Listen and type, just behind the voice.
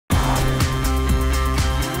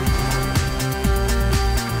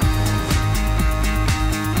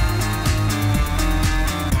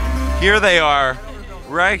Here they are,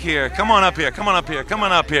 right here. Come on up here, come on up here, come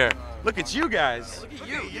on up here. Look at you guys. Look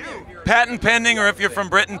at you. Patent pending, or if you're from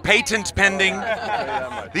Britain, patent pending.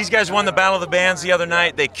 These guys won the Battle of the Bands the other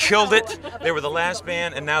night. They killed it. They were the last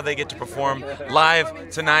band, and now they get to perform live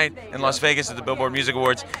tonight in Las Vegas at the Billboard Music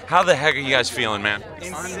Awards. How the heck are you guys feeling, man?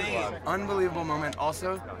 Insane. Unbelievable moment.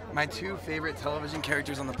 Also, my two favorite television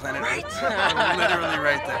characters on the planet Earth are literally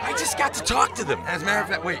right there. I just got to talk to them. As a matter of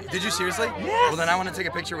fact, wait, did you seriously? Yes. Well, then I want to take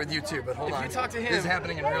a picture with you too, but hold on. If you talk to him. This is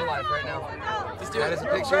happening in real life right now. Let's do That it. is a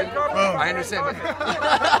picture. I understand, but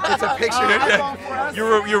it's a picture.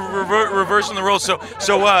 You're reversing the roles. So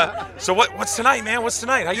what's tonight, man? What's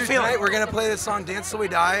tonight? How you feeling? Tonight we're gonna play the song "Dance Till We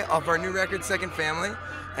Die" off our new record, Second Family,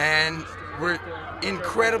 and we're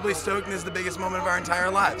incredibly stoked. And this is the biggest moment of our entire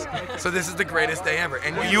lives. So this is the greatest day ever.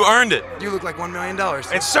 And You earned it. You look like $1 million.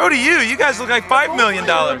 And so do you. You guys look like $5 million.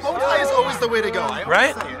 Bow tie is always the way to go.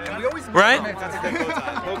 Right? Right?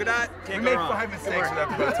 Polka dot. We made 5 mistakes without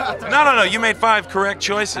the bow tie. No. You made 5 correct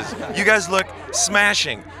choices. You guys look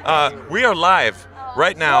smashing. We are live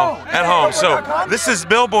right now at home. So this is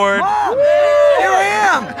Billboard. Here I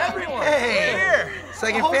am. Hey.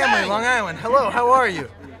 Second Family, Long Island. Hello. How are you?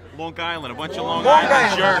 Long Island, a bunch of Long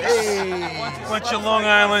Island jerks. Bunch of Long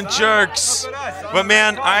Island jerks. But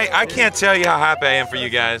man, I can't tell you how happy I am for you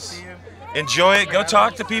guys. Enjoy it. Go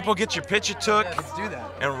talk to people. Get your picture took. Let's do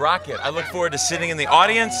that. And rock it. I look forward to sitting in the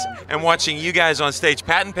audience and watching you guys on stage.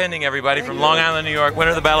 Patent pending, everybody, from Long Island, New York,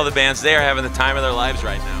 winner of the Battle of the Bands. They are having the time of their lives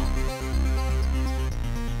right now.